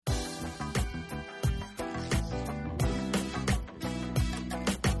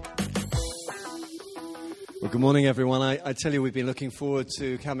Good morning, everyone. I tell you, we've been looking forward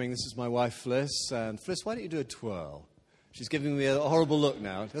to coming. This is my wife, Fliss. And Fliss, why don't you do a twirl? She's giving me a horrible look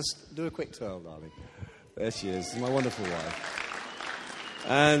now. Just do a quick twirl, darling. There she is. This is my wonderful wife.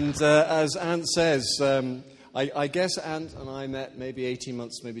 And as Ant says, I guess Ant and I met maybe 18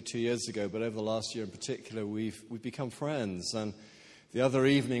 months, maybe 2 years ago, but over the last year in particular, we've become friends. And the other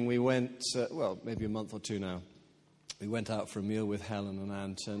evening we went, maybe a month or two now, we went out for a meal with Helen and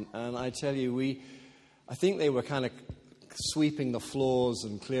Ant. And I tell you, I think they were kind of sweeping the floors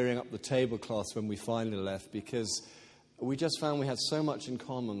and clearing up the tablecloths when we finally left, because we just found we had so much in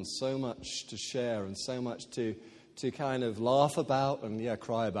common, so much to share, and so much to kind of laugh about and,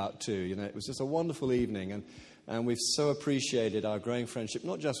 cry about too. You know, it was just a wonderful evening, and we've so appreciated our growing friendship,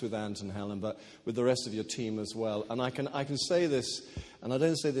 not just with Ant and Helen, but with the rest of your team as well. And I can say this, and I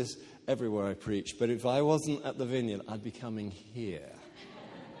don't say this everywhere I preach, but if I wasn't at the Vineyard, I'd be coming here.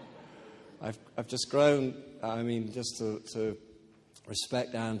 I've just grown, just to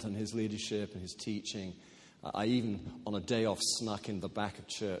respect Ant and his leadership and his teaching. I even, on a day off, snuck in the back of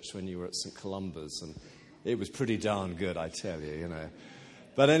church when you were at St. Columba's, and it was pretty darn good, I tell you, you know.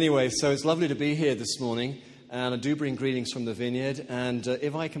 But anyway, so it's lovely to be here this morning, and I do bring greetings from the Vineyard, and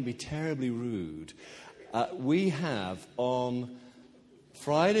if I can be terribly rude, we have on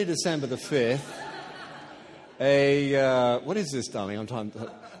Friday, December the 5th, what is this, darling? I'm trying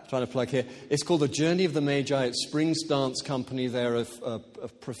to plug here. It's called the Journey of the Magi. It's Springs Dance Company. They're a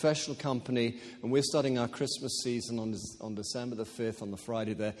professional company, and we're starting our Christmas season on December the 5th, on the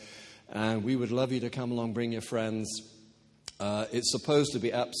Friday there. And we would love you to come along, bring your friends. It's supposed to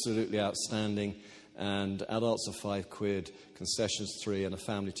be absolutely outstanding, and adults are £5, concessions £3, and a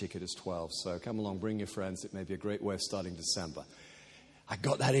family ticket is £12. So come along, bring your friends. It may be a great way of starting December. I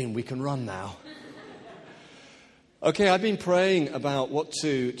got that in. We can run now. Okay, I've been praying about what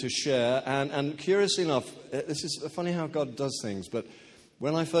to share, and curiously enough, this is funny how God does things, but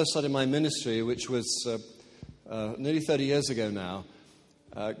when I first started my ministry, which was nearly 30 years ago now,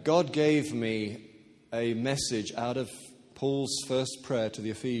 God gave me a message out of Paul's first prayer to the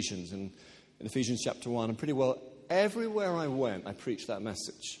Ephesians in Ephesians chapter 1, and pretty well everywhere I went, I preached that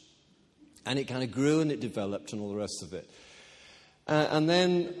message. And it kind of grew and it developed and all the rest of it. And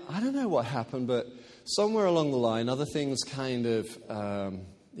then, I don't know what happened, but somewhere along the line, other things kind of,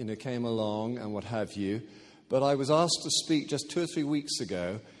 came along and what have you. But I was asked to speak just 2 or 3 weeks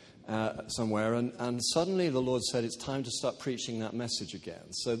ago somewhere, and suddenly the Lord said, it's time to start preaching that message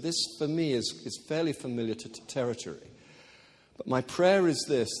again. So this, for me, is fairly familiar territory. But my prayer is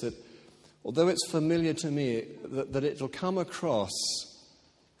this, that although it's familiar to me, that it'll come across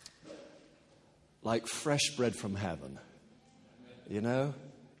like fresh bread from heaven. You know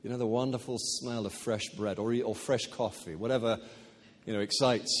the wonderful smell of fresh bread or fresh coffee, whatever,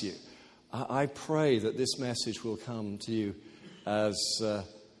 excites you. I pray that this message will come to you as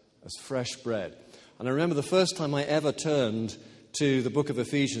fresh bread. And I remember the first time I ever turned to the book of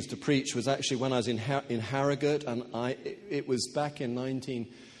Ephesians to preach was actually when I was in Harrogate, and it was back in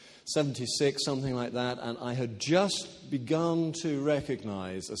 1976, something like that, and I had just begun to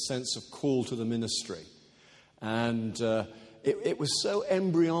recognize a sense of call to the ministry. And it was so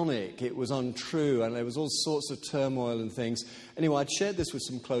embryonic, it was untrue, and there was all sorts of turmoil and things. Anyway, I'd shared this with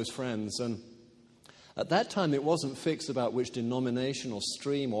some close friends, and at that time it wasn't fixed about which denomination or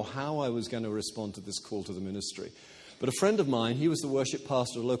stream or how I was going to respond to this call to the ministry. But a friend of mine, he was the worship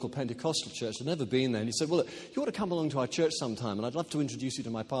pastor of a local Pentecostal church. I'd never been there. And he said, well, look, you ought to come along to our church sometime, and I'd love to introduce you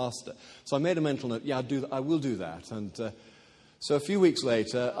to my pastor. So I made a mental note, I will do that. And so a few weeks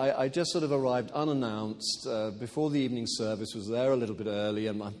later, I just sort of arrived unannounced before the evening service, was there a little bit early,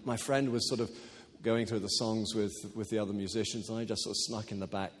 and my friend was sort of going through the songs with the other musicians, and I just sort of snuck in the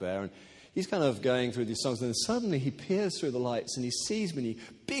back there. And he's kind of going through these songs, and then suddenly he peers through the lights, and he sees me, and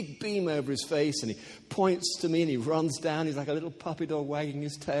big beam over his face, and he points to me, and he runs down. He's like a little puppy dog wagging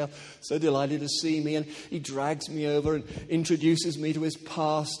his tail, so delighted to see me, and he drags me over and introduces me to his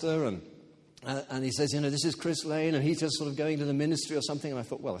pastor, and he says, this is Chris Lane, and he's just sort of going to the ministry or something. And I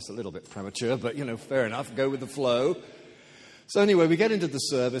thought, well, it's a little bit premature, but, fair enough, go with the flow. So anyway, we get into the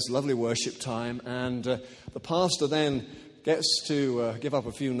service, lovely worship time, and the pastor then gets to give up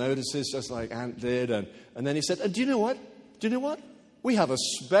a few notices, just like Ant did, and then he said, do you know what? We have a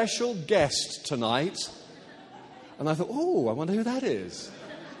special guest tonight. And I thought, I wonder who that is.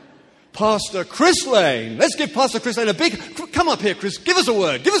 Pastor Chris Lane. Let's give Pastor Chris Lane a big, come up here, Chris, give us a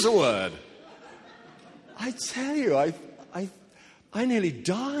word. I tell you, I nearly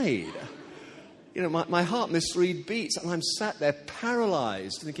died. My heart missed 3 beats, and I'm sat there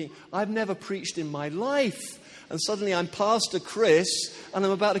paralyzed, thinking, I've never preached in my life. And suddenly I'm Pastor Chris, and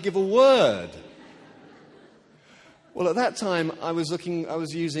I'm about to give a word. Well, at that time, I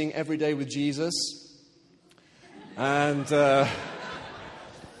was using Every Day with Jesus. And there'd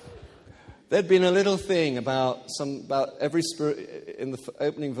been a little thing about every spirit in the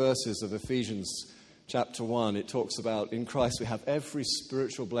opening verses of Ephesians chapter 1. It talks about in Christ we have every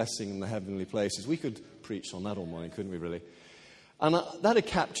spiritual blessing in the heavenly places. We could preach on that all morning, couldn't we, really? And that had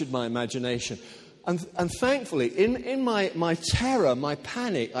captured my imagination. And thankfully, in my terror, my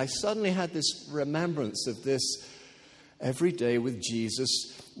panic, I suddenly had this remembrance of this: every day with Jesus,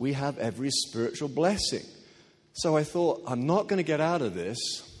 we have every spiritual blessing. So I thought, I'm not going to get out of this.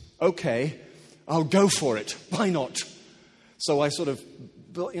 Okay, I'll go for it. Why not? So I sort of,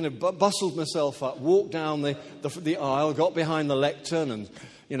 bustled myself up, walked down the aisle, got behind the lectern and,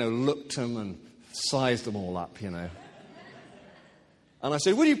 looked them and sized them all up, And I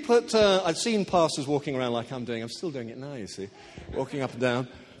said, would you put, I've seen pastors walking around like I'm doing. I'm still doing it now, you see, walking up and down.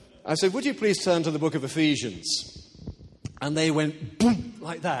 I said, would you please turn to the book of Ephesians? And they went boom,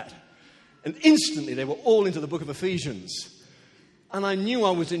 like that. And instantly they were all into the book of Ephesians. And I knew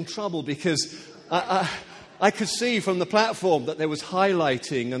I was in trouble because I could see from the platform that there was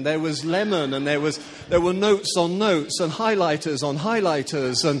highlighting and there was lemon and there were notes on notes and highlighters on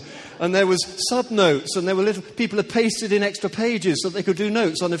highlighters and there was sub-notes and there were little people had pasted in extra pages so they could do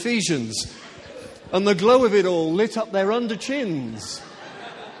notes on Ephesians. And the glow of it all lit up their under chins.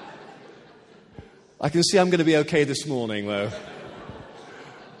 I can see I'm going to be okay this morning, though.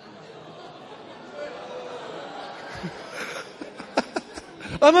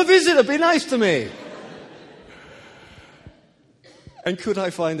 I'm a visitor, be nice to me. And could I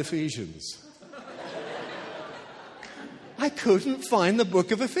find Ephesians? I couldn't find the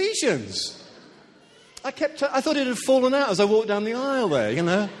book of Ephesians. I thought it had fallen out as I walked down the aisle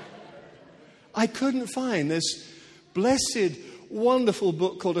there, I couldn't find this blessed, wonderful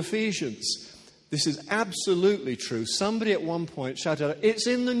book called Ephesians. This is absolutely true. Somebody at one point shouted out, it's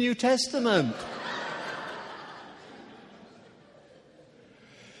in the New Testament.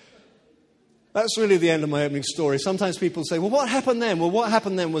 That's really the end of my opening story. Sometimes people say, well, what happened then? Well, what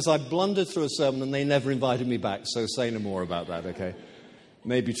happened then was I blundered through a sermon and they never invited me back. So say no more about that, okay?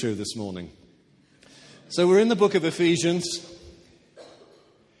 May be true this morning. So we're in the book of Ephesians.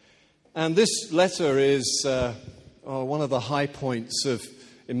 And this letter is one of the high points of,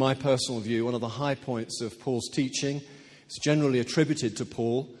 in my personal view, one of the high points of Paul's teaching. It's generally attributed to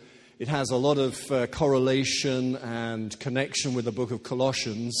Paul. It has a lot of correlation and connection with the book of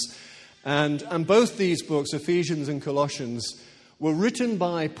Colossians. And both these books, Ephesians and Colossians, were written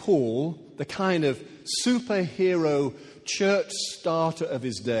by Paul, the kind of superhero church starter of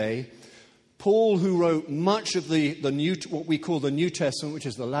his day. Paul, who wrote much of the what we call the New Testament, which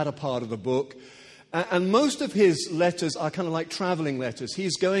is the latter part of the book. And most of his letters are kind of like traveling letters.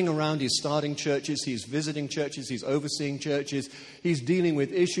 He's going around, he's starting churches, he's visiting churches, he's overseeing churches, he's dealing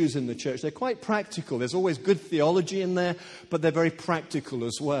with issues in the church. They're quite practical. There's always good theology in there, but they're very practical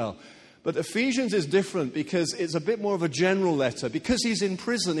as well. But Ephesians is different because it's a bit more of a general letter. Because he's in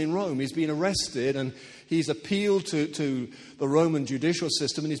prison in Rome, he's been arrested and he's appealed to the Roman judicial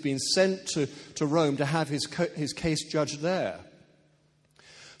system and he's been sent to Rome to have his case judged there.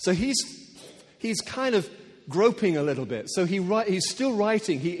 So he's kind of groping a little bit. So he's still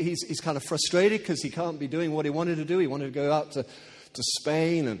writing. He's kind of frustrated because he can't be doing what he wanted to do. He wanted to go out to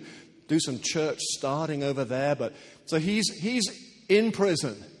Spain and do some church starting over there. So he's in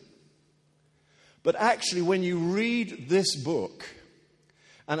prison. But actually, when you read this book,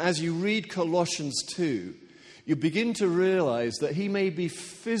 and as you read Colossians 2, you begin to realize that he may be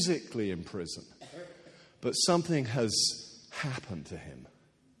physically in prison, but something has happened to him.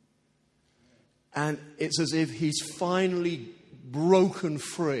 And it's as if he's finally broken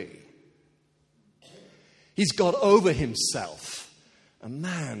free. He's got over himself. And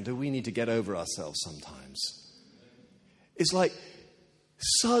man, do we need to get over ourselves sometimes. It's like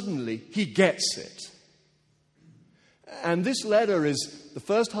suddenly he gets it. And this letter is, the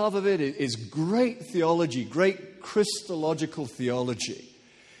first half of it is great theology, great Christological theology.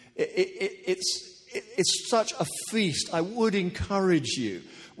 It's such a feast. I would encourage you,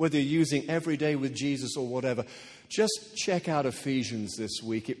 whether you're using Every Day with Jesus or whatever, just check out Ephesians this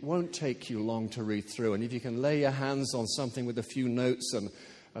week. It won't take you long to read through. And if you can lay your hands on something with a few notes and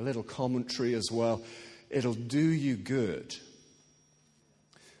a little commentary as well, it'll do you good.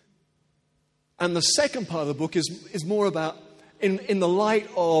 And the second part of the book is more about, in the light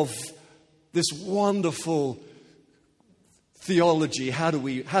of this wonderful theology, how do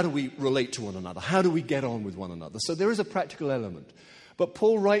we relate to one another? How do we get on with one another? So there is a practical element. But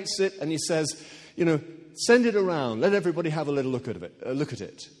Paul writes it and he says, send it around. Let everybody have a little look at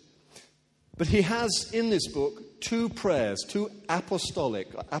it. But he has in this book two prayers, two apostolic.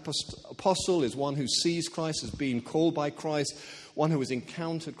 Apostle is one who sees Christ as being called by Christ, one who has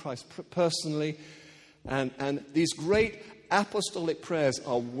encountered Christ personally. And these great apostolic prayers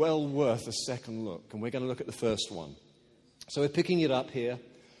are well worth a second look. And we're going to look at the first one. So we're picking it up here.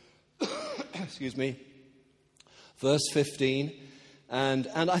 Excuse me. Verse 15. And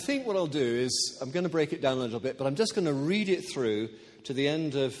I think what I'll do is I'm going to break it down a little bit, but I'm just going to read it through to the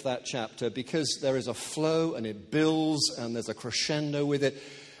end of that chapter because there is a flow and it builds and there's a crescendo with it.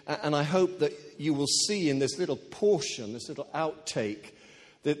 And I hope that you will see in this little portion, this little outtake,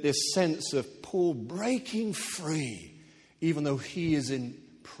 that this sense of Paul breaking free, even though he is in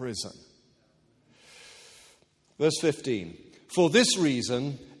prison. Verse 15. For this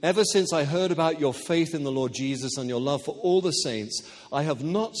reason, ever since I heard about your faith in the Lord Jesus and your love for all the saints, I have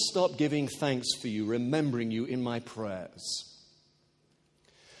not stopped giving thanks for you, remembering you in my prayers.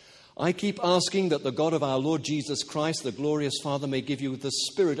 I keep asking that the God of our Lord Jesus Christ, the glorious Father, may give you the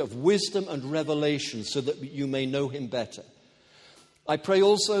spirit of wisdom and revelation so that you may know him better. I pray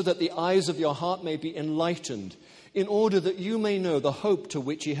also that the eyes of your heart may be enlightened, in order that you may know the hope to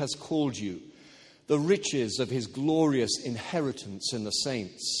which he has called you, the riches of his glorious inheritance in the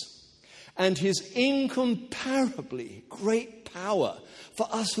saints, and his incomparably great power for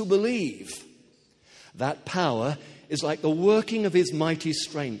us who believe. That power is like the working of his mighty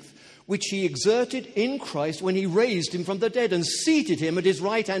strength, which he exerted in Christ when he raised him from the dead and seated him at his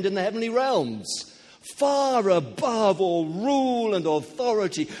right hand in the heavenly realms, far above all rule and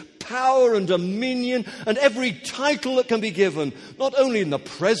authority, power and dominion, and every title that can be given, not only in the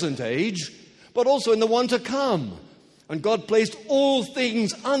present age, but also in the one to come. And God placed all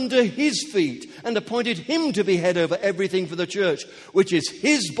things under his feet and appointed him to be head over everything for the church, which is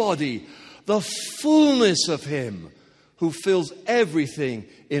his body, the fullness of him who fills everything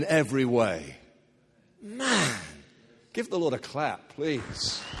in every way. Man, give the Lord a clap,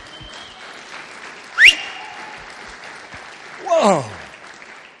 please. Whoa!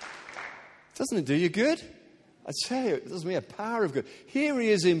 Doesn't it do you good? I tell you, it does me a power of good. Here he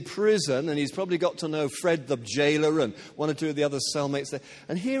is in prison, and he's probably got to know Fred the jailer and one or two of the other cellmates there.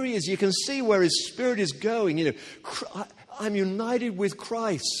 And here he is. You can see where his spirit is going. You know, I'm united with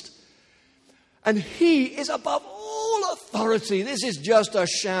Christ. And he is above all authority. This is just a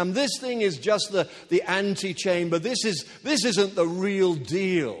sham. This thing is just the antechamber. This isn't the real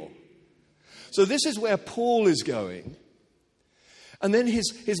deal. So this is where Paul is going. And then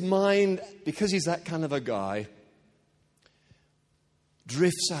his mind, because he's that kind of a guy,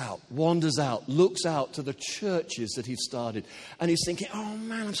 drifts out, wanders out, looks out to the churches that he's started. And he's thinking, oh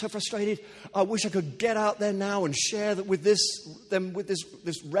man, I'm so frustrated. I wish I could get out there now and share that with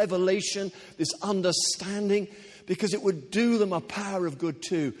this revelation, this understanding, because it would do them a power of good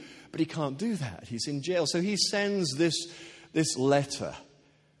too. But he can't do that. He's in jail. So he sends this letter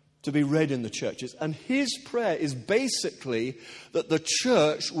to be read in the churches. And his prayer is basically that the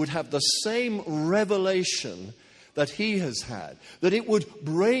church would have the same revelation that he has had, that it would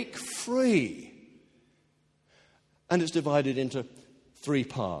break free. And it's divided into three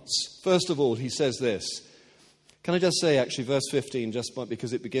parts. First of all, he says this. Can I just say, actually, verse 15, just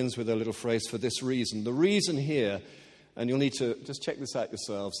because it begins with a little phrase, for this reason. The reason here, and you'll need to just check this out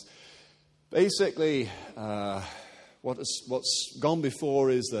yourselves. Basically, what's gone before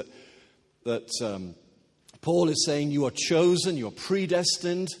is that Paul is saying you are chosen, you are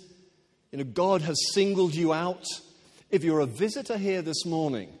predestined. You know, God has singled you out. If you're a visitor here this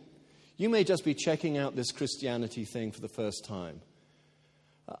morning, you may just be checking out this Christianity thing for the first time.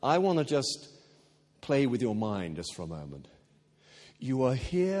 I want to just play with your mind just for a moment. You are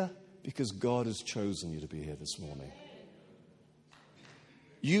here because God has chosen you to be here this morning.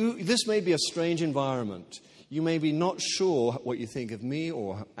 This may be a strange environment. You may be not sure what you think of me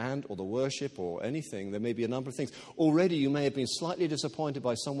or the worship or anything. There may be a number of things. Already you may have been slightly disappointed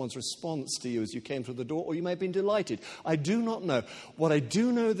by someone's response to you as you came through the door, or you may have been delighted. I do not know. What I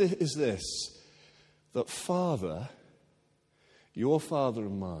do know is this, that Father, your Father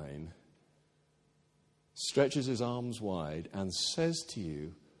and mine, stretches his arms wide and says to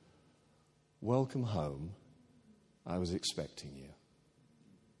you, welcome home. I was expecting you.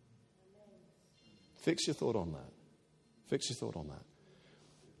 Fix your thought on that. Fix your thought on that.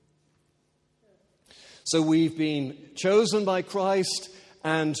 So we've been chosen by Christ,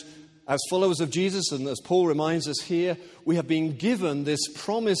 and as followers of Jesus, and as Paul reminds us here, we have been given this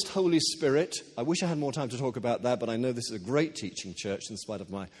promised Holy Spirit. I wish I had more time to talk about that, but I know this is a great teaching church in spite of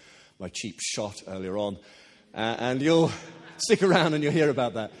my cheap shot earlier on. And you'll stick around and you'll hear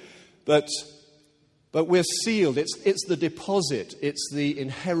about that. But But we're sealed. It's the deposit. It's the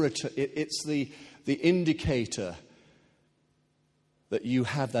inheritor. It's the indicator that you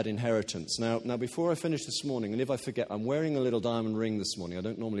have that inheritance. Now, before I finish this morning, and if I forget, I'm wearing a little diamond ring this morning. I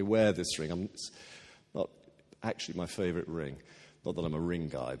don't normally wear this ring. It's not actually my favorite ring. Not that I'm a ring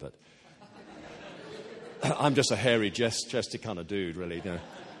guy, but I'm just a hairy, chesty kind of dude, really. You know.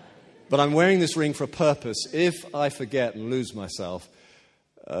 But I'm wearing this ring for a purpose. If I forget and lose myself,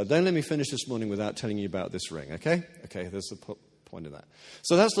 don't let me finish this morning without telling you about this ring, okay? Okay, there's the point of that.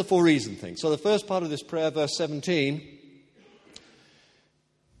 So that's the for reason thing. So the first part of this prayer, verse 17,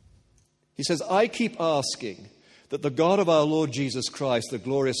 he says, I keep asking that the God of our Lord Jesus Christ, the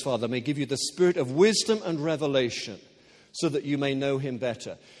glorious Father, may give you the spirit of wisdom and revelation so that you may know him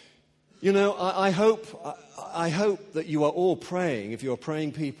better. You know, I hope that you are all praying, if you're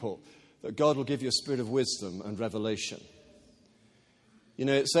praying people, that God will give you a spirit of wisdom and revelation. You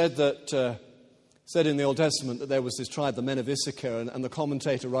know, it said in the Old Testament that there was this tribe, the men of Issachar, and the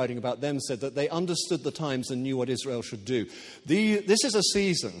commentator writing about them said that they understood the times and knew what Israel should do. This is a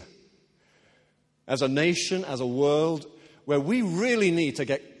season, as a nation, as a world, where we really need to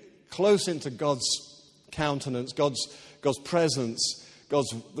get close into God's countenance, God's presence,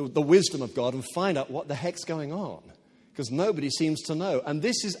 the wisdom of God, and find out what the heck's going on. Because nobody seems to know. And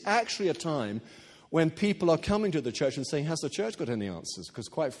this is actually a time when people are coming to the church and saying, has the church got any answers? Because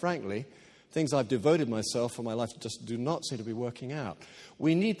quite frankly, things I've devoted myself for my life just do not seem to be working out.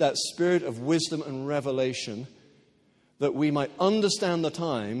 We need that spirit of wisdom and revelation that we might understand the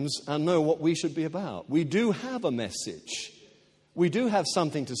times and know what we should be about. We do have a message. We do have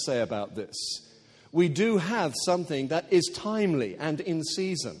something to say about this. We do have something that is timely and in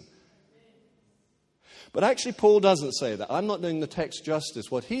season. But actually, Paul doesn't say that. I'm not doing the text justice.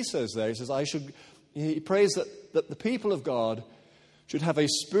 What he says there, he says, he prays that the people of God should have a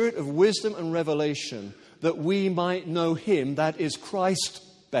spirit of wisdom and revelation that we might know him, that is Christ,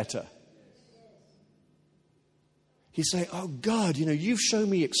 better. He's saying, oh God, you know, you've shown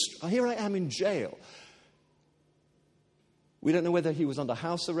me, here I am in jail. We don't know whether he was under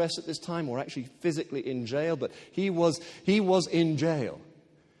house arrest at this time or actually physically in jail, but he was in jail.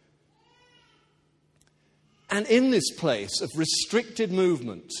 And in this place of restricted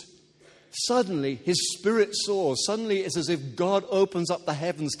movement, suddenly his spirit soars. Suddenly it's as if God opens up the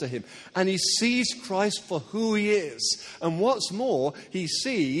heavens to him. And he sees Christ for who he is. And what's more, he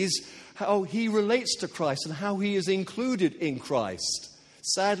sees how he relates to Christ and how he is included in Christ.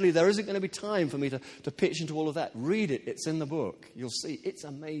 Sadly, there isn't going to be time for me to pitch into all of that. Read it. It's in the book. You'll see. It's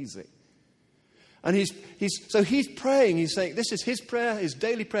amazing. And he's praying. He's saying this is his prayer, his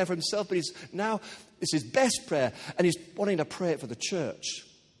daily prayer for himself, but it's his best prayer, and he's wanting to pray it for the church.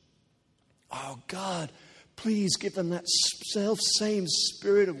 Oh, God, please give them that self-same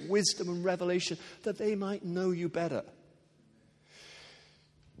spirit of wisdom and revelation that they might know you better.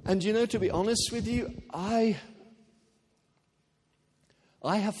 And you know, to be honest with you, I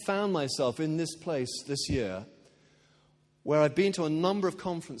have found myself in this place this year where I've been to a number of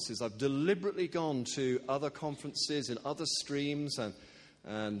conferences. I've deliberately gone to other conferences in other streams,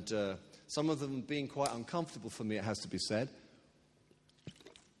 and some of them being quite uncomfortable for me, it has to be said,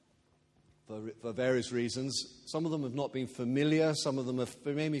 for various reasons. Some of them have not been familiar. Some of them have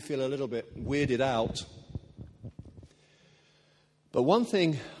made me feel a little bit weirded out. But one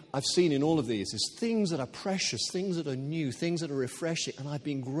thing I've seen in all of these is things that are precious, things that are new, things that are refreshing, and I've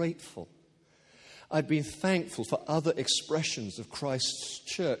been grateful. I've been thankful for other expressions of Christ's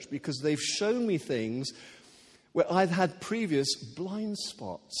church because they've shown me things where I've had previous blind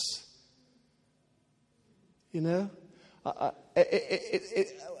spots. You know?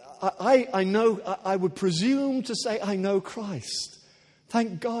 I know, I would presume to say I know Christ.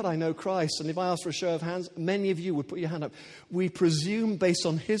 Thank God I know Christ. And if I ask for a show of hands, many of you would put your hand up. We presume based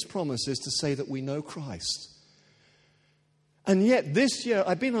on his promises to say that we know Christ. And yet this year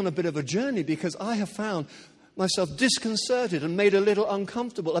I've been on a bit of a journey because I have found myself disconcerted and made a little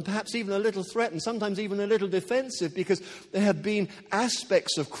uncomfortable and perhaps even a little threatened, sometimes even a little defensive, because there have been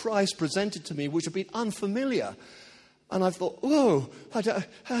aspects of Christ presented to me which have been unfamiliar. And I've thought, oh, and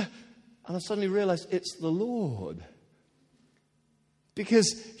I suddenly realized it's the Lord.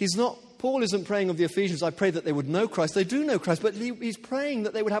 Because Paul isn't praying of the Ephesians, I pray that they would know Christ. They do know Christ, but he's praying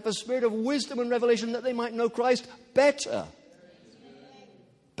that they would have a spirit of wisdom and revelation that they might know Christ better.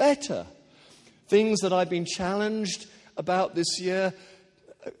 Better. Things that I've been challenged about this year.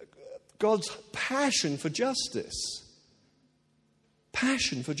 God's passion for justice.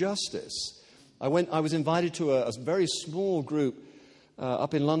 Passion for justice. I was invited to a very small group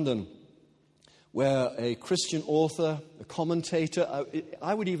up in London where a Christian author, a commentator,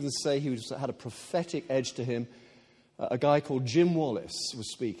 I would even say he had a prophetic edge to him, a guy called Jim Wallace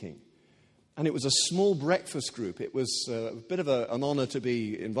was speaking. And it was a small breakfast group. It was a bit of an honor to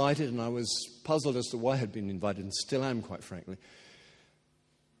be invited, and I was puzzled as to why I had been invited, and still am, quite frankly.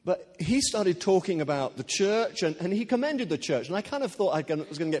 But he started talking about the church, and he commended the church. And I kind of thought I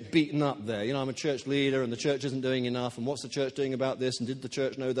was going to get beaten up there. You know, I'm a church leader, and the church isn't doing enough, and what's the church doing about this? And did the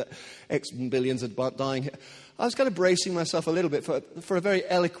church know that X billions are dying here? I was kind of bracing myself a little bit for a very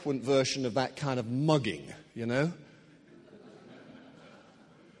eloquent version of that kind of mugging, you know.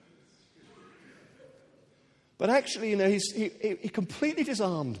 But actually, you know, he completely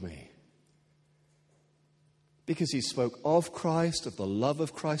disarmed me. Because he spoke of Christ, of the love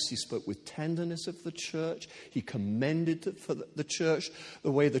of Christ. He spoke with tenderness of the church. He commended for the church,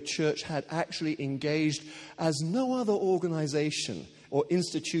 the way the church had actually engaged as no other organization or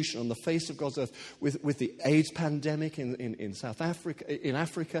institution on the face of God's earth with the AIDS pandemic in South Africa, in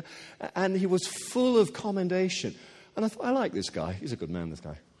Africa. And he was full of commendation. And I thought, I like this guy. He's a good man, this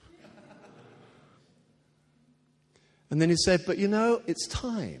guy. And then he said, but you know, it's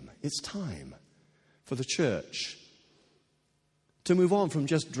time for the church to move on from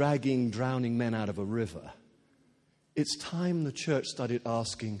just dragging drowning men out of a river. It's time the church started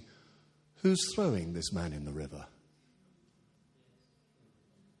asking, who's throwing this man in the river?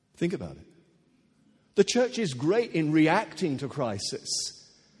 Think about it. The church is great in reacting to crisis.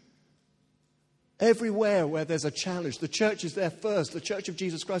 Everywhere where there's a challenge, the church is there first. The Church of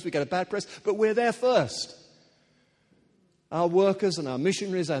Jesus Christ, we get a bad press, but we're there first. Our workers and our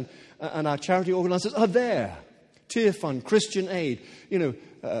missionaries and our charity organizers are there. Tear Fund, Christian Aid, you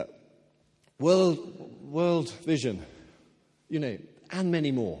know, World Vision, you know, and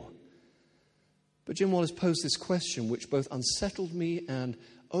many more. But Jim Wallace posed this question which both unsettled me and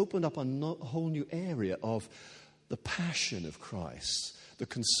opened up a whole new area of the passion of Christ, the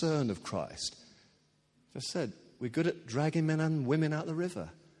concern of Christ. As I said, we're good at dragging men and women out the river.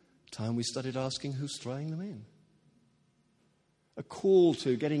 Time we started asking who's throwing them in. A call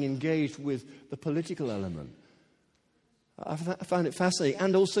to getting engaged with the political element. I found it fascinating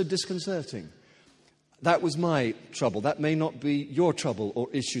and also disconcerting. That was my trouble. That may not be your trouble or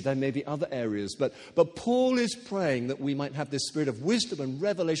issue. There may be other areas. But Paul is praying that we might have this spirit of wisdom and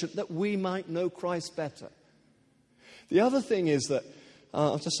revelation, that we might know Christ better. The other thing is that,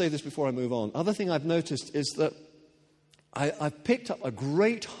 I'll just say this before I move on. Other thing I've noticed is that I've picked up a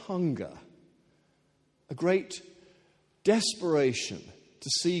great hunger, a great desperation to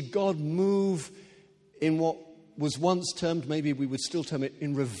see God move in what was once termed, maybe we would still term it,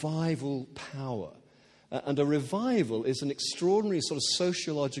 in revival power. And a revival is an extraordinary sort of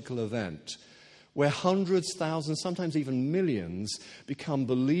sociological event where hundreds, thousands, sometimes even millions become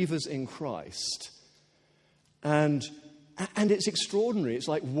believers in Christ. And it's extraordinary. It's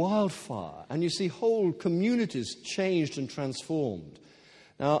like wildfire. And you see whole communities changed and transformed.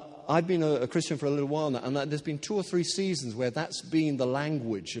 Now, I've been a Christian for a little while now, and there's been 2 or 3 seasons where that's been the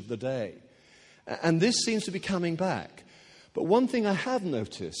language of the day. And this seems to be coming back. But one thing I have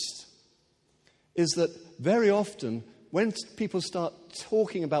noticed is that very often when people start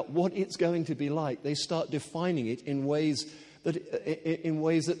talking about what it's going to be like, they start defining it in ways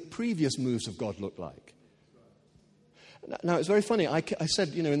that previous moves of God look like. Now, it's very funny. I said,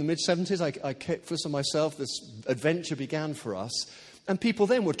 you know, in the mid-70s, I kept for myself, this adventure began for us. And people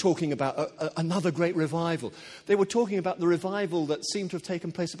then were talking about another great revival. They were talking about the revival that seemed to have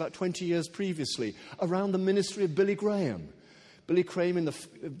taken place about 20 years previously around the ministry of Billy Graham. Billy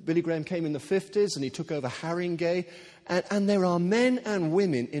Graham came in the 50s and he took over Haringey. And there are men and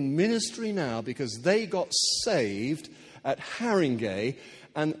women in ministry now because they got saved at Haringey.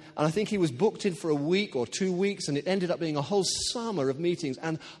 And I think he was booked in for a week or 2 weeks, and it ended up being a whole summer of meetings.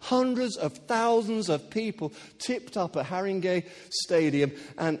 And hundreds of thousands of people tipped up at Haringey Stadium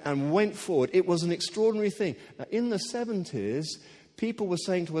and went forward. It was an extraordinary thing. Now, in the 70s, people were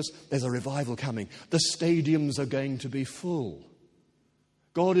saying to us, there's a revival coming. The stadiums are going to be full.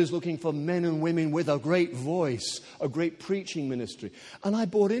 God is looking for men and women with a great voice, a great preaching ministry. And I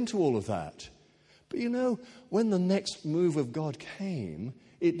bought into all of that. But you know, when the next move of God came,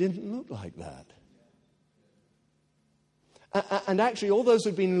 it didn't look like that. And actually, all those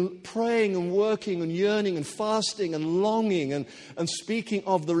who'd been praying and working and yearning and fasting and longing and speaking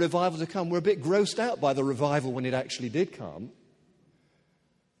of the revival to come were a bit grossed out by the revival when it actually did come.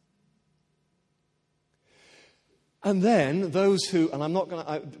 And then those who, and I'm not going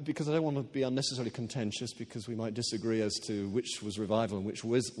to, because I don't want to be unnecessarily contentious, because we might disagree as to which was revival and which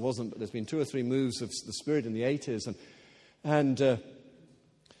wasn't, but there's been 2 or 3 moves of the Spirit in the 80s.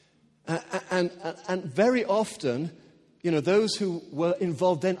 And very often, those who were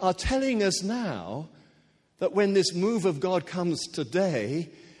involved then are telling us now that when this move of God comes today,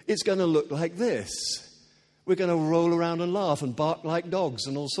 it's going to look like this. We're going to roll around and laugh and bark like dogs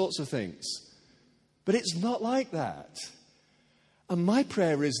and all sorts of things. But it's not like that. And my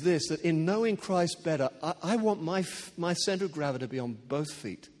prayer is this, that in knowing Christ better, I want my center of gravity to be on both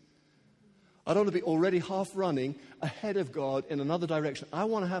feet. I don't want to be already half running ahead of God in another direction. I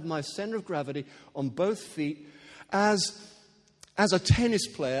want to have my center of gravity on both feet as a tennis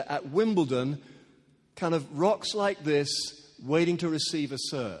player at Wimbledon kind of rocks like this, waiting to receive a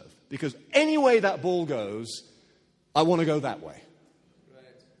serve. Because any way that ball goes, I want to go that way.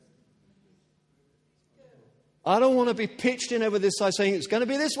 I don't want to be pitched in over this side saying, it's going to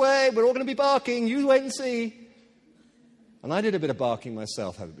be this way, we're all going to be barking, you wait and see. And I did a bit of barking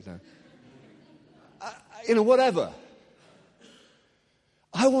myself, haven't I? Whatever.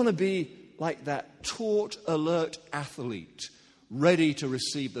 I want to be like that taut, alert athlete, ready to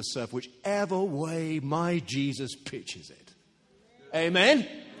receive the serve, whichever way my Jesus pitches it. Amen?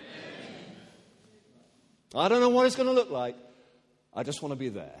 I don't know what it's going to look like. I just want to be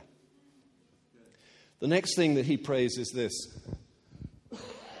there. The next thing that he prays is this.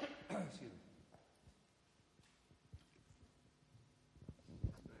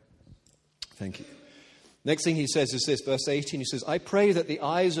 Thank you. Next thing he says is this, verse 18. He says, I pray that the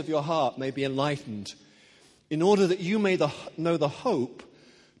eyes of your heart may be enlightened, in order that you may know the hope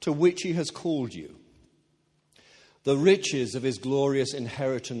to which he has called you, the riches of his glorious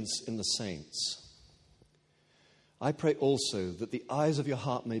inheritance in the saints. I pray also that the eyes of your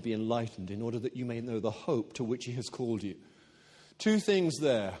heart may be enlightened, in order that you may know the hope to which he has called you. Two things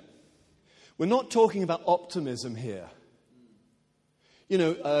there. We're not talking about optimism here.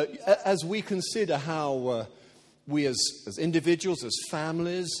 As we consider how we as individuals, as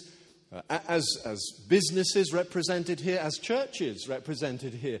families, as businesses represented here, as churches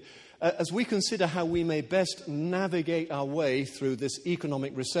represented here, as we consider how we may best navigate our way through this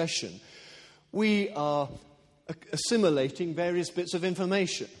economic recession, we are assimilating various bits of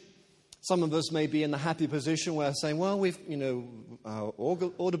information. Some of us may be in the happy position where saying, well, our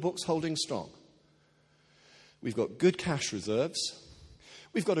order book's holding strong. We've got good cash reserves.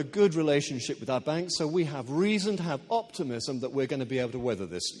 We've got a good relationship with our bank, so we have reason to have optimism that we're going to be able to weather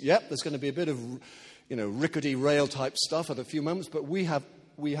this. Yep, there's going to be a bit of, rickety rail type stuff at a few moments, but we have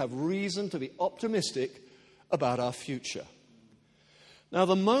reason to be optimistic about our future. Now,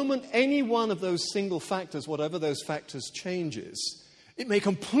 the moment any one of those single factors, whatever those factors, changes, it may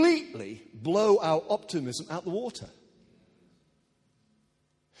completely blow our optimism out the water.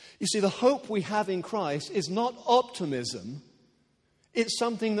 You see, the hope we have in Christ is not optimism. It's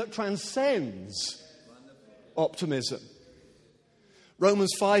something that transcends optimism.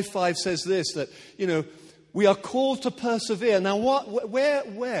 Romans 5:5 says this, that, we are called to persevere. Now,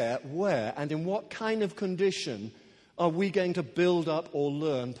 where, and in what kind of condition are we going to build up or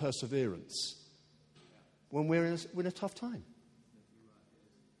learn perseverance? When we're in a tough time.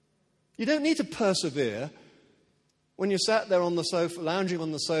 You don't need to persevere when you're sat there on the sofa, lounging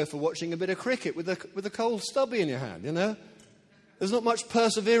on the sofa, watching a bit of cricket with a cold stubby in your hand, There's not much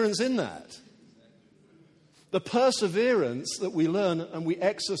perseverance in that. The perseverance that we learn and we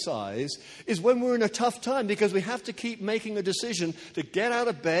exercise is when we're in a tough time, because we have to keep making a decision to get out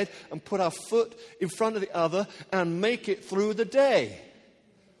of bed and put our foot in front of the other and make it through the day.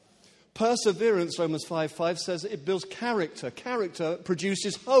 Perseverance, Romans 5:5 says, it builds character. Character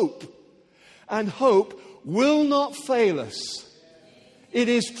produces hope. And hope will not fail us. It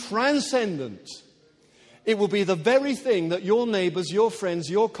is transcendent. It will be the very thing that your neighbors, your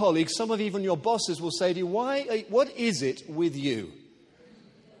friends, your colleagues, some of even your bosses will say to you, what is it with you?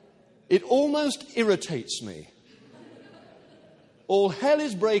 It almost irritates me. All hell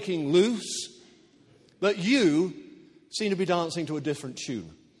is breaking loose, but you seem to be dancing to a different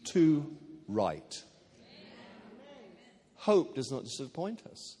tune. Too right. Hope does not disappoint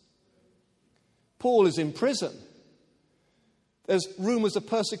us. Paul is in prison. There's rumors of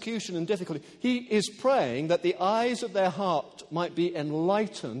persecution and difficulty. He is praying that the eyes of their heart might be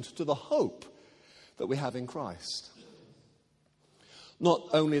enlightened to the hope that we have in Christ. Not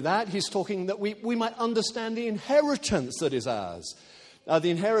only that, he's talking that we might understand the inheritance that is ours. Now,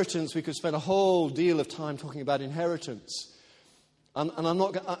 the inheritance, we could spend a whole deal of time talking about inheritance. And I'm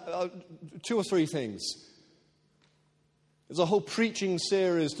not two or three things. There's a whole preaching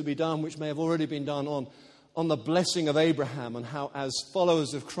series to be done, which may have already been done on the blessing of Abraham and how, as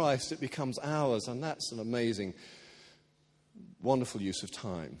followers of Christ, it becomes ours. And that's an amazing, wonderful use of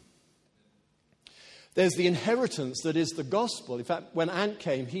time. There's the inheritance that is the gospel. In fact, when Ant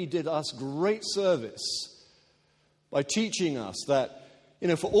came, he did us great service by teaching us that,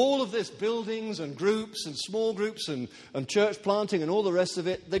 for all of this, buildings and groups and small groups and church planting and all the rest of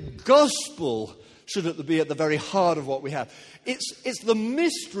it, the gospel should be at the very heart of what we have. It's the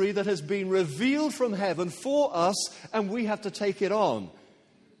mystery that has been revealed from heaven for us, and we have to take it on.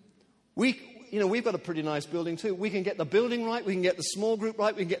 We've got a pretty nice building too. We can get the building right, we can get the small group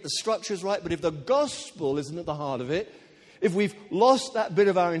right, we can get the structures right, but if the gospel isn't at the heart of it, if we've lost that bit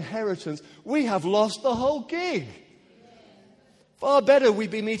of our inheritance, we have lost the whole gig. Far better we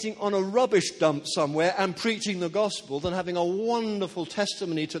be meeting on a rubbish dump somewhere and preaching the gospel than having a wonderful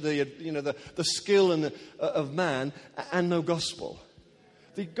testimony to the skill of man and no gospel.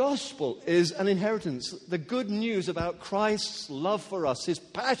 The gospel is an inheritance. The good news about Christ's love for us, his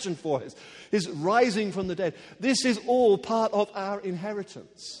passion for us, his rising from the dead. This is all part of our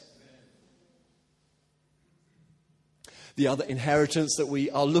inheritance. The other inheritance that we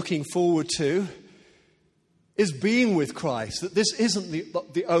are looking forward to is being with Christ. That this isn't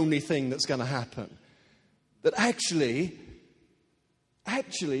the only thing that's going to happen. That actually,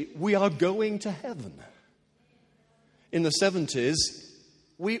 we are going to heaven. In the 70s,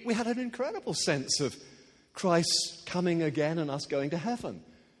 we had an incredible sense of Christ coming again and us going to heaven.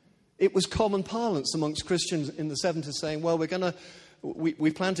 It was common parlance amongst Christians in the 70s saying, well,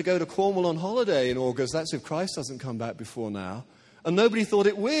 we plan to go to Cornwall on holiday in August. That's if Christ doesn't come back before now. And nobody thought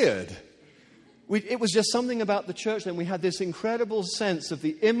it weird. It was just something about the church then. We had this incredible sense of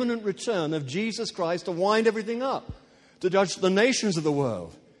the imminent return of Jesus Christ to wind everything up, to judge the nations of the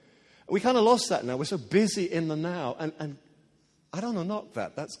world. We kind of lost that now. We're so busy in the now. And I don't want to knock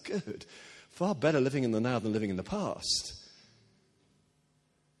that. That's good. Far better living in the now than living in the past.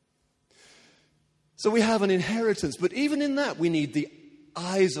 So we have an inheritance. But even in that, we need the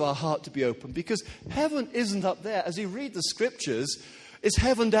eyes of our heart to be open. Because heaven isn't up there. As you read the scriptures, it's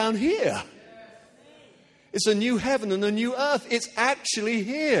heaven down here. It's a new heaven and a new earth. It's actually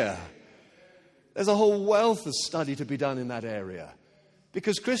here. There's a whole wealth of study to be done in that area.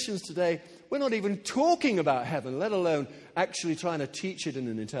 Because Christians today, we're not even talking about heaven, let alone actually trying to teach it in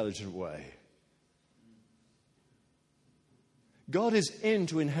an intelligent way. God is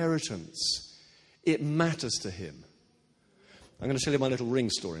into inheritance. It matters to him. I'm going to tell you my little ring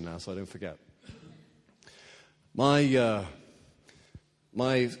story now so I don't forget.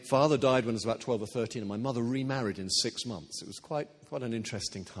 My father died when I was about 12 or 13, and my mother remarried in 6 months. It was quite an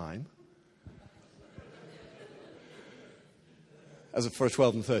interesting time. For a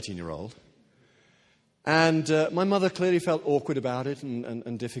 12 and 13-year-old. And my mother clearly felt awkward about it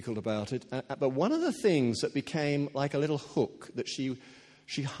and difficult about it. But one of the things that became like a little hook that she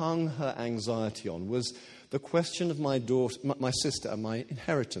hung her anxiety on was the question of my sister and my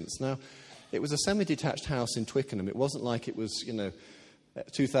inheritance. Now, it was a semi-detached house in Twickenham. It wasn't like it was,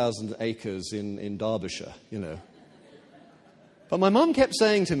 2,000 acres in Derbyshire, But my mum kept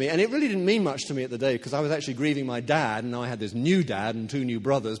saying to me, and it really didn't mean much to me at the day because I was actually grieving my dad, and now I had this new dad and 2 new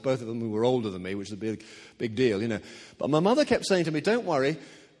brothers, both of them who were older than me, which is a big deal, But my mother kept saying to me, don't worry,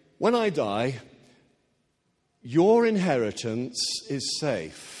 when I die, your inheritance is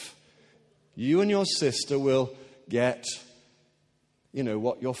safe. You and your sister will get,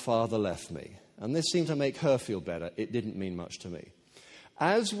 what your father left me. And this seemed to make her feel better. It didn't mean much to me.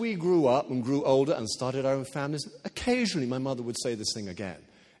 As we grew up and grew older and started our own families, occasionally my mother would say this thing again.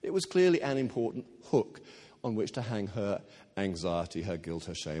 It was clearly an important hook on which to hang her anxiety, her guilt,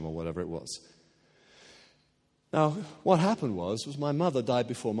 her shame, or whatever it was. Now, what happened was my mother died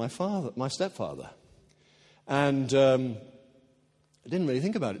before my stepfather. And I didn't really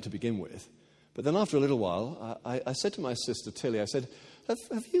think about it to begin with. But then after a little while, I said to my sister Tilly, I said,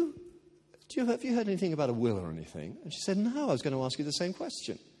 have you heard anything about a will or anything? And she said, no, I was going to ask you the same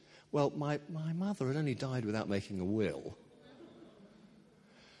question. Well, my mother had only died without making a will.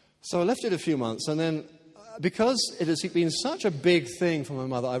 So I left it a few months, and then because it has been such a big thing for my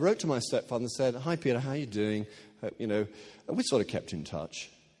mother, I wrote to my stepfather and said, hi, Peter, how are you doing? And we sort of kept in touch.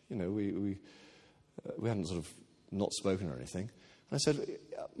 We hadn't sort of not spoken or anything. And I said,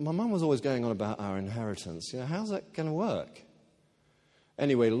 my mum was always going on about our inheritance. How's that going to work?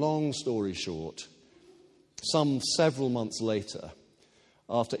 Anyway, long story short, several months later,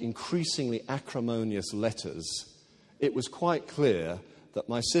 after increasingly acrimonious letters, it was quite clear that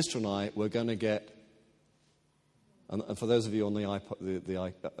my sister and I were going to get, and for those of you on the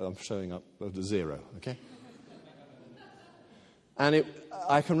iPod, I'm showing up the 0, okay? And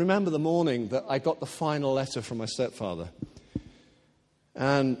I can remember the morning that I got the final letter from my stepfather.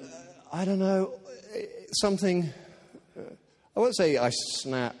 And I don't know, something... I won't say I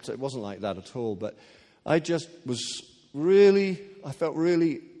snapped, it wasn't like that at all, but I felt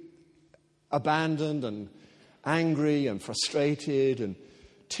really abandoned and angry and frustrated and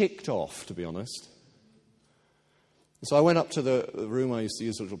ticked off, to be honest. So I went up to the room I used to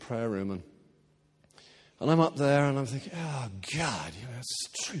use, a little prayer room, and I'm up there and I'm thinking, oh, God, it's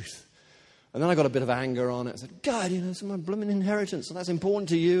the truth. And then I got a bit of anger on it. I said, God, it's my blooming inheritance, and that's important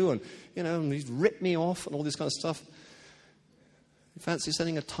to you, and he's ripped me off and all this kind of stuff. You fancy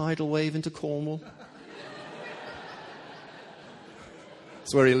sending a tidal wave into Cornwall?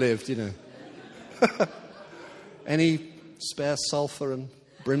 That's where he lived, Any spare sulphur and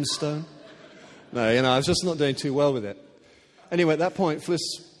brimstone? No, I was just not doing too well with it. Anyway, at that point, Fliss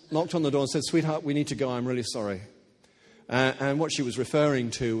knocked on the door and said, sweetheart, we need to go, I'm really sorry. And what she was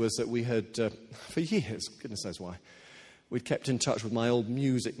referring to was that we had, for years, goodness knows why, we'd kept in touch with my old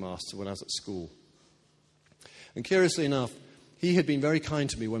music master when I was at school. And curiously enough, he had been very kind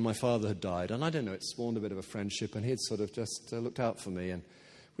to me when my father had died. And I don't know, it spawned a bit of a friendship, and he'd sort of just looked out for me. And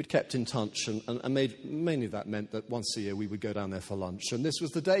we'd kept in touch, and mainly that meant that once a year we would go down there for lunch. And this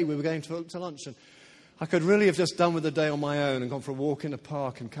was the day we were going to lunch. And I could really have just done with the day on my own and gone for a walk in the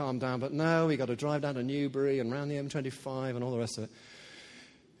park and calmed down. But no, we got to drive down to Newbury and round the M25 and all the rest of it.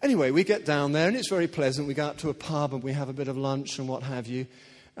 Anyway, we get down there, and it's very pleasant. We go out to a pub, and we have a bit of lunch and what have you.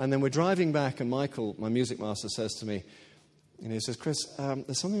 And then we're driving back, and Michael, my music master, says to me, he says, Chris,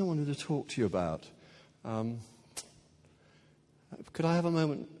 there's something I wanted to talk to you about. Could I have a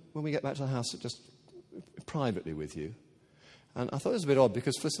moment when we get back to the house, just privately with you? And I thought it was a bit odd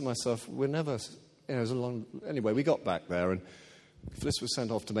because Fliss and myself, we're never, it was a long, anyway, we got back there and Fliss was sent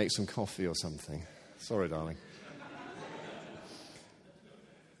off to make some coffee or something. Sorry, darling.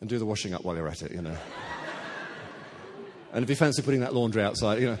 And do the washing up while you're at it, And if you fancy putting that laundry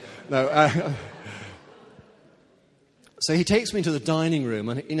outside, No, So he takes me to the dining room,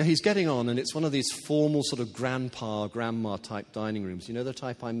 and he's getting on, and it's one of these formal sort of grandma type dining rooms. You know the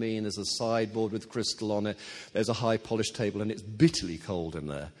type I mean? There's a sideboard with crystal on it. There's a high polished table, and it's bitterly cold in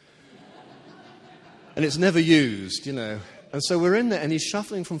there. And it's never used, And so we're in there, and he's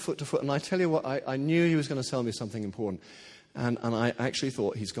shuffling from foot to foot, and I tell you what, I knew he was going to tell me something important. And I actually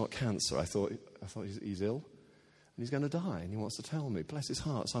thought he's got cancer. I thought he's ill, and he's going to die, and he wants to tell me. Bless his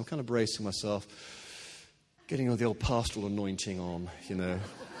heart. So I'm kind of bracing myself, getting the old pastoral anointing on,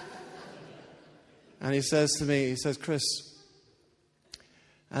 And he says to me, Chris,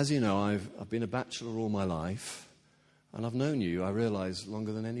 as you know, I've been a bachelor all my life, and I've known you, I realise,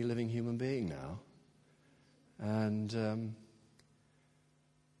 longer than any living human being now. And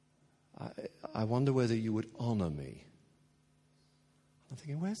I wonder whether you would honour me. I'm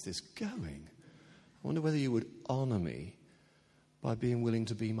thinking, where's this going? I wonder whether you would honour me by being willing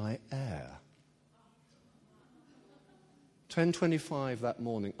to be my heir. 10:25 that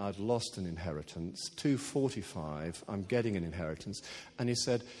morning, I'd lost an inheritance. 2:45, I'm getting an inheritance. And he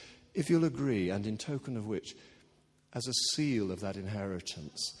said, if you'll agree, and in token of which, as a seal of that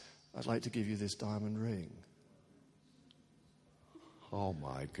inheritance, I'd like to give you this diamond ring. Oh,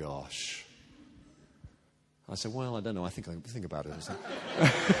 my gosh. I said, well, I don't know. I think about it.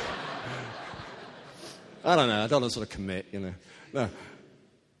 I don't know. I don't want to sort of commit, No.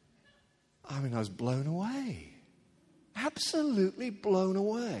 I was blown away. Absolutely blown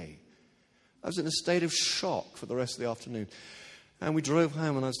away. I was in a state of shock for the rest of the afternoon. And we drove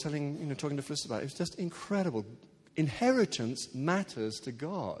home, and I was talking to Fliss about it. It was just incredible. Inheritance matters to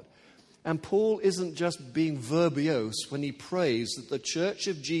God. And Paul isn't just being verbose when he prays that the Church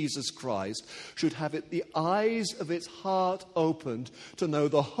of Jesus Christ should have the eyes of its heart opened to know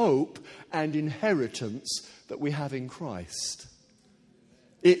the hope and inheritance that we have in Christ.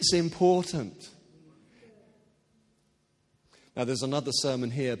 It's important. Now, there's another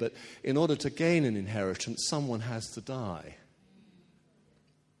sermon here, but in order to gain an inheritance, someone has to die.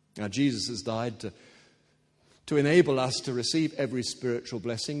 Now, Jesus has died to enable us to receive every spiritual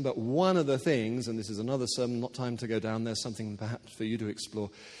blessing, but one of the things, and this is another sermon, not time to go down there, something perhaps for you to explore,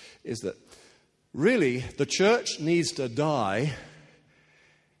 is that really the church needs to die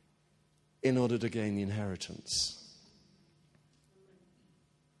in order to gain the inheritance.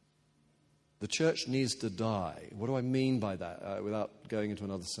 The church needs to die. What do I mean by that without going into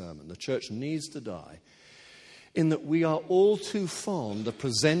another sermon? The church needs to die in that we are all too fond of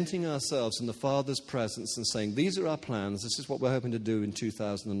presenting ourselves in the Father's presence and saying, these are our plans, this is what we're hoping to do in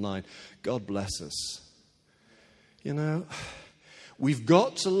 2009. God bless us. We've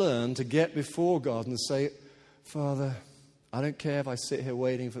got to learn to get before God and say, Father, I don't care if I sit here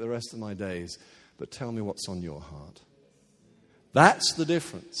waiting for the rest of my days, but tell me what's on your heart. That's the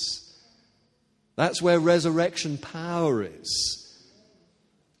difference. That's where resurrection power is.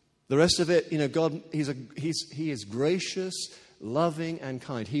 The rest of it, God, He is gracious, loving, and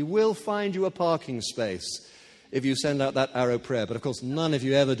kind. He will find you a parking space if you send out that arrow prayer. But of course, none of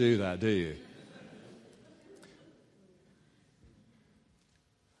you ever do that, do you?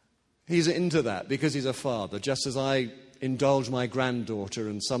 He's into that because He's a father, just as I indulge my granddaughter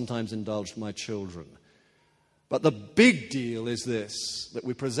and sometimes indulge my children. But the big deal is this, that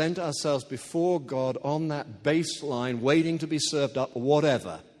we present ourselves before God on that baseline, waiting to be served up,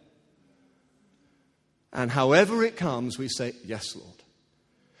 whatever. And however it comes, we say, yes, Lord.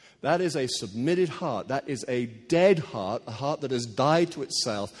 That is a submitted heart. That is a dead heart, a heart that has died to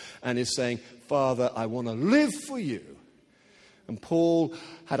itself and is saying, Father, I want to live for you. And Paul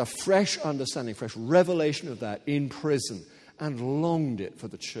had a fresh understanding, fresh revelation of that in prison and longed it for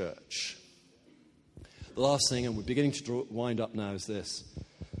the church. The last thing, and we're beginning to wind up now, is this.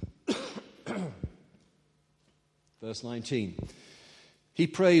 Verse 19. He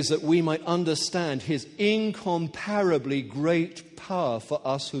prays that we might understand His incomparably great power for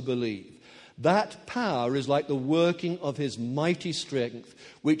us who believe. That power is like the working of His mighty strength,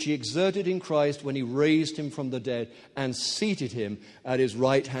 which He exerted in Christ when He raised Him from the dead and seated Him at His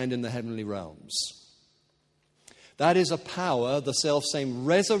right hand in the heavenly realms. That is a power, the self-same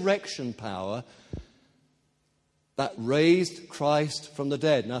resurrection power, that raised Christ from the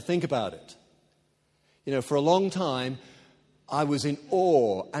dead. Now think about it. For a long time, I was in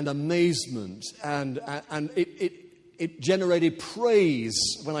awe and amazement, and it generated praise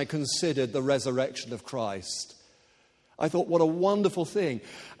when I considered the resurrection of Christ. I thought, what a wonderful thing.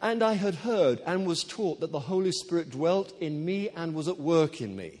 And I had heard and was taught that the Holy Spirit dwelt in me and was at work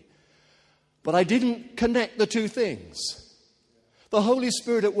in me. But I didn't connect the two things. The Holy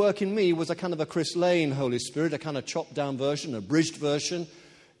Spirit at work in me was a kind of a Chris Lane Holy Spirit, a kind of chopped down version, a abridged version,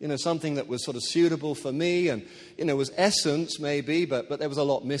 something that was sort of suitable for me and, was essence maybe, but there was a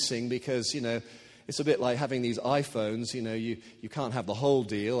lot missing because, it's a bit like having these iPhones, you can't have the whole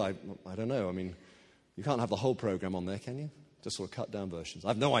deal. I don't know, you can't have the whole program on there, can you? Just sort of cut down versions. I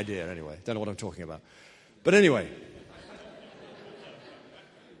have no idea anyway, don't know what I'm talking about. But anyway,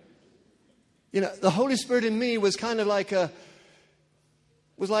 the Holy Spirit in me was kind of like well,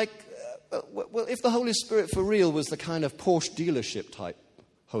 if the Holy Spirit for real was the kind of Porsche dealership type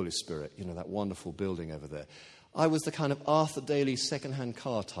Holy Spirit, that wonderful building over there, I was the kind of Arthur Daly second-hand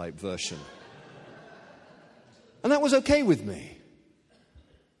car type version. And that was okay with me.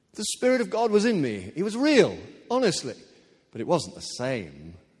 The Spirit of God was in me. He was real, honestly. But it wasn't the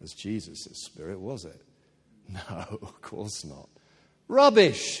same as Jesus' Spirit, was it? No, of course not.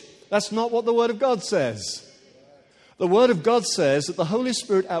 Rubbish! That's not what the Word of God says. The Word of God says that the Holy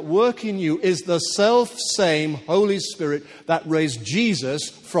Spirit at work in you is the self-same Holy Spirit that raised Jesus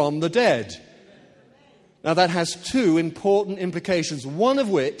from the dead. Now that has two important implications, one of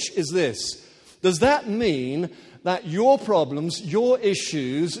which is this. Does that mean that your problems, your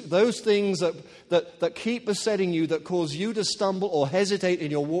issues, those things that keep besetting you, that cause you to stumble or hesitate in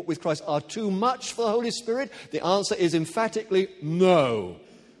your walk with Christ are too much for the Holy Spirit? The answer is emphatically no.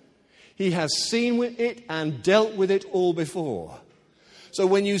 He has seen it and dealt with it all before. So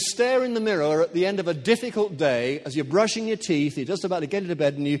when you stare in the mirror at the end of a difficult day, as you're brushing your teeth, you're just about to get into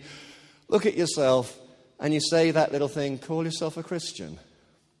bed, and you look at yourself and you say that little thing, call yourself a Christian.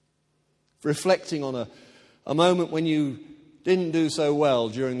 Reflecting on a moment when you didn't do so well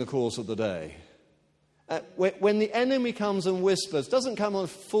during the course of the day. When the enemy comes and whispers, doesn't come on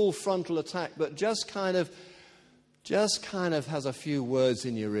full frontal attack, but just kind of has a few words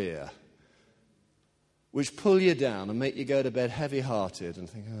in your ear, which pull you down and make you go to bed heavy-hearted and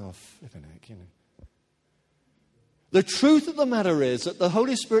think, oh, flipping heck, The truth of the matter is that the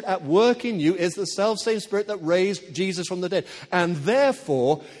Holy Spirit at work in you is the self-same Spirit that raised Jesus from the dead. And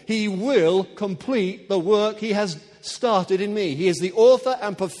therefore, He will complete the work He has started in me. He is the author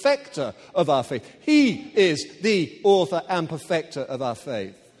and perfecter of our faith. He is the author and perfecter of our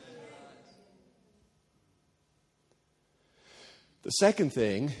faith. The second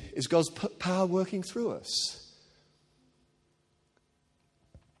thing is God's power working through us.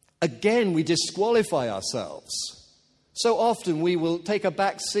 Again, we disqualify ourselves. So often we will take a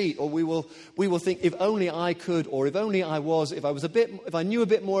back seat, or we will think, if only I could, or if only I was, if I knew a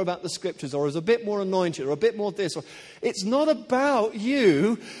bit more about the Scriptures, or was a bit more anointed, or a bit more this. Or it's not about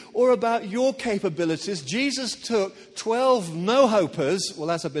you or about your capabilities. Jesus took 12 no-hopers, well,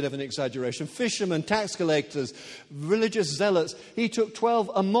 that's a bit of an exaggeration, fishermen, tax collectors, religious zealots. He took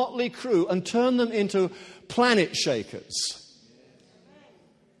 12, a motley crew, and turned them into planet shakers.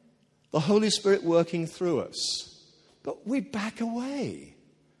 The Holy Spirit working through us. But we back away.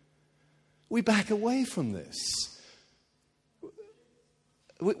 We back away from this.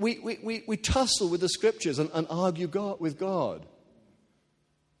 We tussle with the Scriptures and argue with God.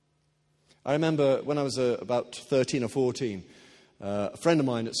 I remember when I was about 13 or 14, a friend of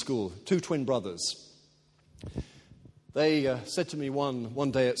mine at school, two twin brothers, they said to me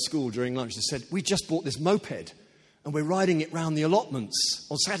one day at school during lunch, they said, "We just bought this moped and we're riding it round the allotments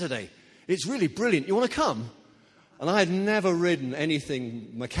on Saturday. It's really brilliant. You want to come?" And I had never ridden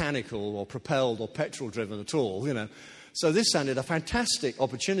anything mechanical or propelled or petrol-driven at all, you know. So this sounded a fantastic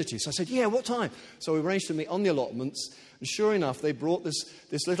opportunity. So I said, "Yeah, what time?" So we arranged to meet on the allotments. And sure enough, they brought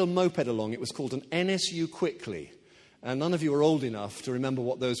this little moped along. It was called an NSU Quickly. And none of you are old enough to remember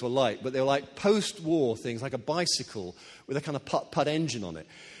what those were like. But they were like post-war things, like a bicycle with a kind of putt-putt engine on it.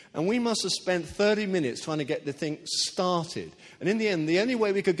 And we must have spent 30 minutes trying to get the thing started. And in the end, the only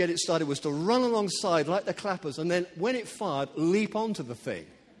way we could get it started was to run alongside like the clappers. And then when it fired, leap onto the thing.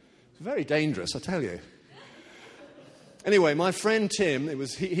 It's very dangerous, I tell you. Anyway, my friend Tim,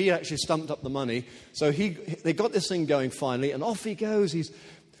 he actually stumped up the money. So they got this thing going finally, and off he goes. He's,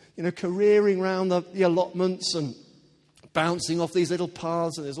 careering around the allotments and bouncing off these little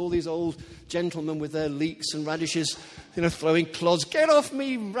paths. And there's all these old gentlemen with their leeks and radishes, throwing clods. "Get off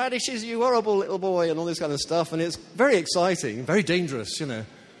me, radishes, you horrible little boy," and all this kind of stuff. And it's very exciting, very dangerous,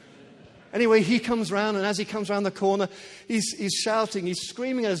 Anyway, he comes round, and as he comes round the corner, he's shouting, he's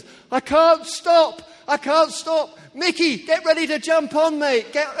screaming at us, "I can't stop! I can't stop! Mickey, get ready to jump on,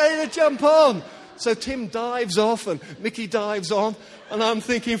 mate! Get ready to jump on!" So Tim dives off, and Mickey dives on, and I'm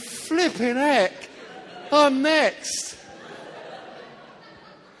thinking, flipping heck, I'm next.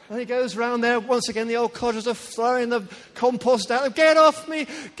 And he goes round there, once again, the old codgers are throwing the compost out. "Get off me,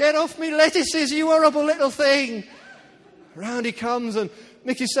 lettuces, you horrible little thing!" Round he comes, and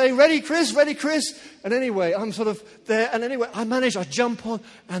Mickey's saying, "Ready, Chris, ready, Chris." And anyway, I'm sort of there. And anyway, I jump on,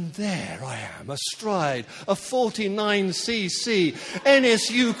 and there I am, astride a 49cc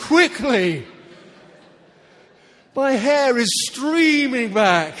NSU Quickly. My hair is streaming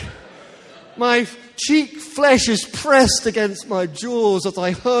back. My cheek flesh is pressed against my jaws as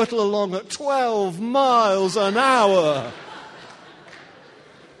I hurtle along at 12 miles an hour.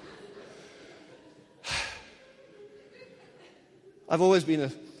 I've always been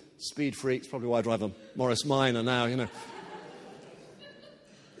a speed freak. It's probably why I drive a Morris Minor now,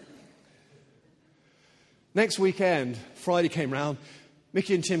 Next weekend, Friday came round.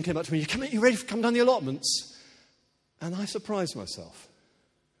 Mickey and Tim came up to me. You ready to come down the allotments?" And I surprised myself.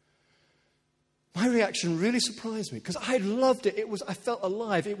 My reaction really surprised me because I loved it. I felt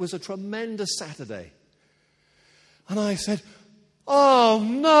alive. It was a tremendous Saturday. And I said, "Oh,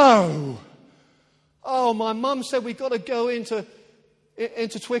 no. Oh, my mum said we've got to go into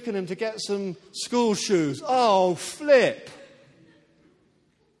Twickenham to get some school shoes. Oh, flip."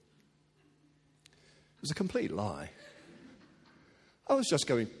 It was a complete lie. I was just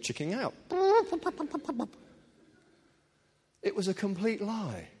going chicking out. It was a complete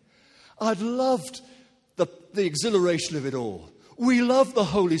lie. I'd loved the exhilaration of it all. We love the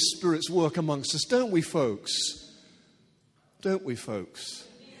Holy Spirit's work amongst us, don't we, folks? Don't we, folks?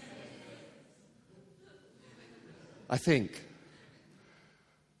 I think.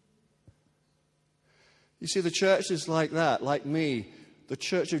 You see, the church is like that, like me. The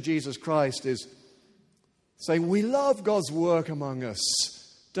Church of Jesus Christ is saying, we love God's work among us.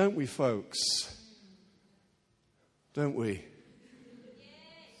 Don't we, folks? Don't we?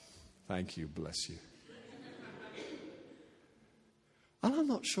 Thank you, bless you. And I'm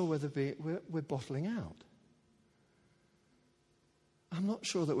not sure whether we're bottling out. I'm not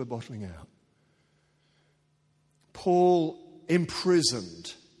sure that we're bottling out. Paul,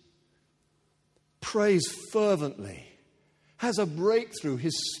 imprisoned, prays fervently, has a breakthrough,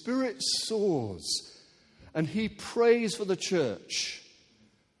 his spirit soars, and he prays for the church.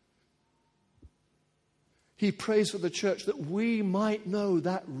 He prays for the church that we might know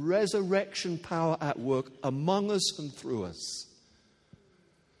that resurrection power at work among us and through us.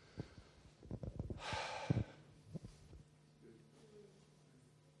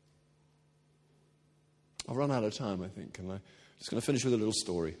 I've run out of time, I think, and I'm just going to finish with a little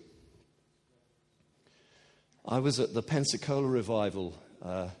story. I was at the Pensacola revival.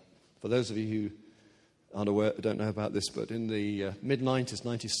 For those of you who aren't aware, don't know about this, but in the mid-90s,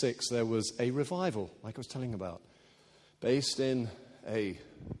 96, there was a revival, like I was telling about, based in a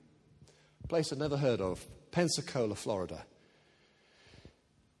place I'd never heard of, Pensacola, Florida.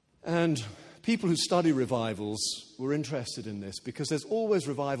 And people who study revivals were interested in this because there's always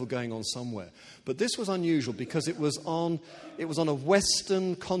revival going on somewhere. But this was unusual because it was on a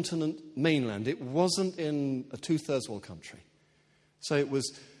Western continent mainland. It wasn't in a two-thirds world country. So it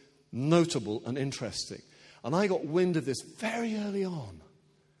was notable and interesting. And I got wind of this very early on.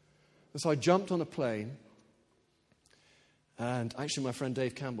 And so I jumped on a plane, and actually my friend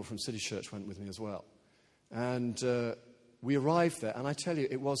Dave Campbell from City Church went with me as well. And we arrived there, and I tell you,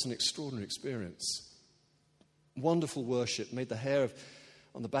 it was an extraordinary experience. Wonderful worship, made the hair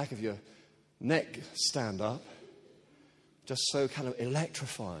on the back of your neck stand up, just so kind of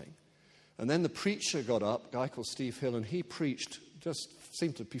electrifying. And then the preacher got up, a guy called Steve Hill, and he preached, just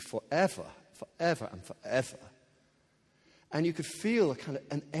seemed to be forever and forever. And you could feel a kind of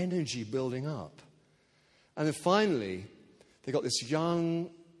an energy building up. And then finally, they got this young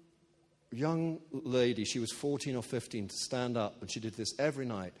lady, she was 14 or 15, to stand up, and she did this every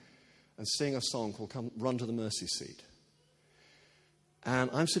night and sing a song called Come Run to the Mercy Seat.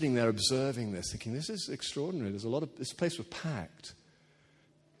 And I'm sitting there observing this, thinking, this is extraordinary. This place was packed.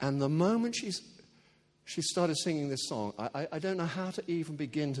 And the moment she started singing this song, I don't know how to even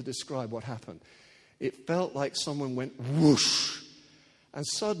begin to describe what happened. It felt like someone went whoosh, and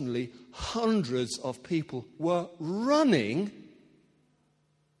suddenly hundreds of people were running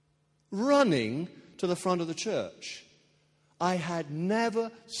to the front of the church. I had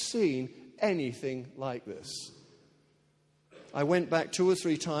never seen anything like this. I went back 2 or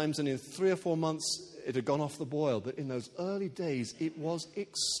 3 times, and in 3 or 4 months, it had gone off the boil. But in those early days, it was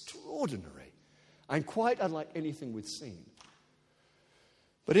extraordinary and quite unlike anything we'd seen.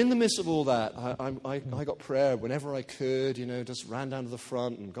 But in the midst of all that, I got prayer whenever I could, just ran down to the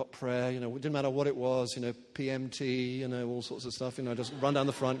front and got prayer. It didn't matter what it was, PMT, all sorts of stuff. Just run down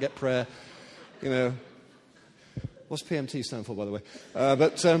the front, get prayer. What's PMT stand for, by the way?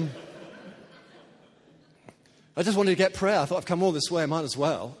 But I just wanted to get prayer. I thought, I've come all this way, I might as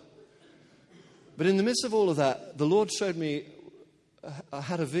well. But in the midst of all of that, the Lord showed me, I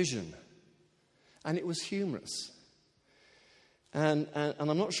had a vision. And it was humorous. And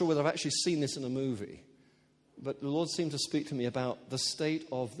I'm not sure whether I've actually seen this in a movie, but the Lord seemed to speak to me about the state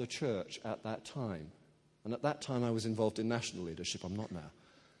of the church at that time. And at that time I was involved in national leadership. I'm not now.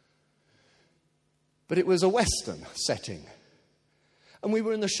 But it was a Western setting. And we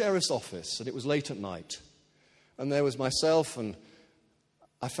were in the sheriff's office, and it was late at night. And there was myself, and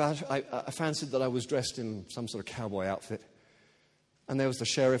I fancied that I was dressed in some sort of cowboy outfit. And there was the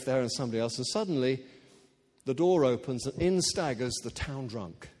sheriff there and somebody else. And suddenly, the door opens, and in staggers the town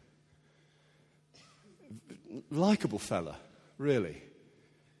drunk. Likeable fella, really.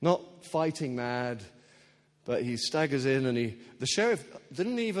 Not fighting mad, but he staggers in, and the sheriff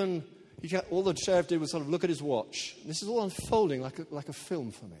didn't even... all the sheriff did was sort of look at his watch. This is all unfolding like a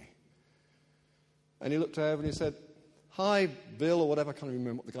film for me. And he looked over and he said, "Hi, Bill," or whatever. I can't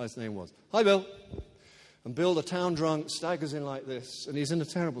remember what the guy's name was. "Hi, Bill." And Bill, the town drunk, staggers in like this, and he's in a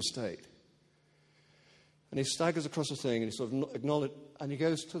terrible state. And he staggers across the thing, and he sort of acknowledges, and he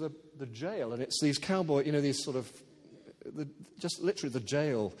goes to the jail, and it's these cowboy, these sort of, just literally the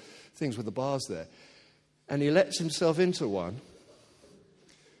jail things with the bars there. And he lets himself into one,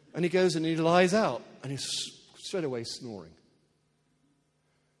 and he goes and he lies out, and he's straight away snoring.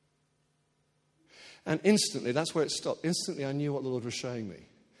 And instantly, that's where it stopped. Instantly, I knew what the Lord was showing me.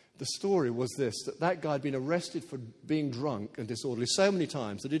 The story was this, that guy had been arrested for being drunk and disorderly so many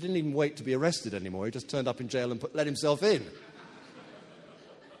times that he didn't even wait to be arrested anymore. He just turned up in jail and let himself in.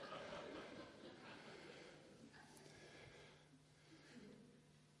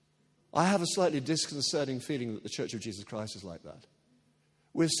 I have a slightly disconcerting feeling that the Church of Jesus Christ is like that.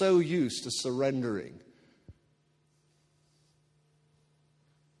 We're so used to surrendering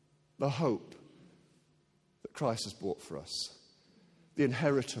the hope that Christ has bought for us. The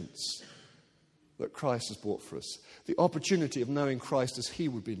inheritance that Christ has bought for us. The opportunity of knowing Christ as he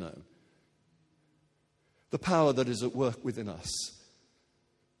would be known. The power that is at work within us.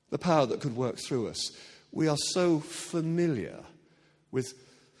 The power that could work through us. We are so familiar with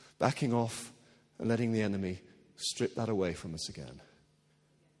backing off and letting the enemy strip that away from us again,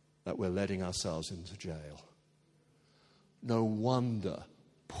 that we're letting ourselves into jail. No wonder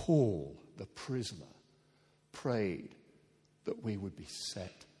Paul, the prisoner, prayed that we would be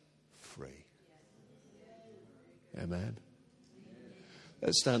set free. Amen.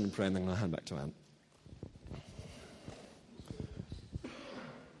 Let's stand and pray, and then I'll hand back to Anne.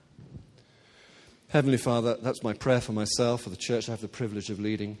 Heavenly Father, that's my prayer for myself, for the church I have the privilege of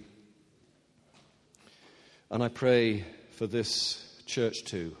leading. And I pray for this church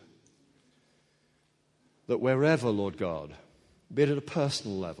too, that wherever, Lord God, be it at a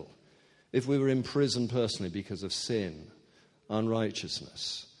personal level, if we were in prison personally because of sin,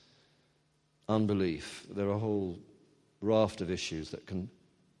 unrighteousness, unbelief, there are a whole raft of issues that can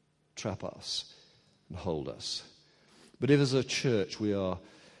trap us and hold us. But if as a church we are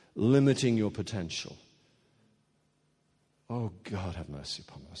limiting your potential, oh God, have mercy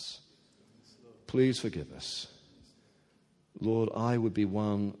upon us. Please forgive us. Lord, I would be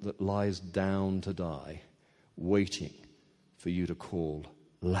one that lies down to die, waiting for you to call,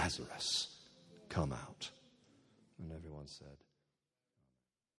 Lazarus, come out. And everyone said...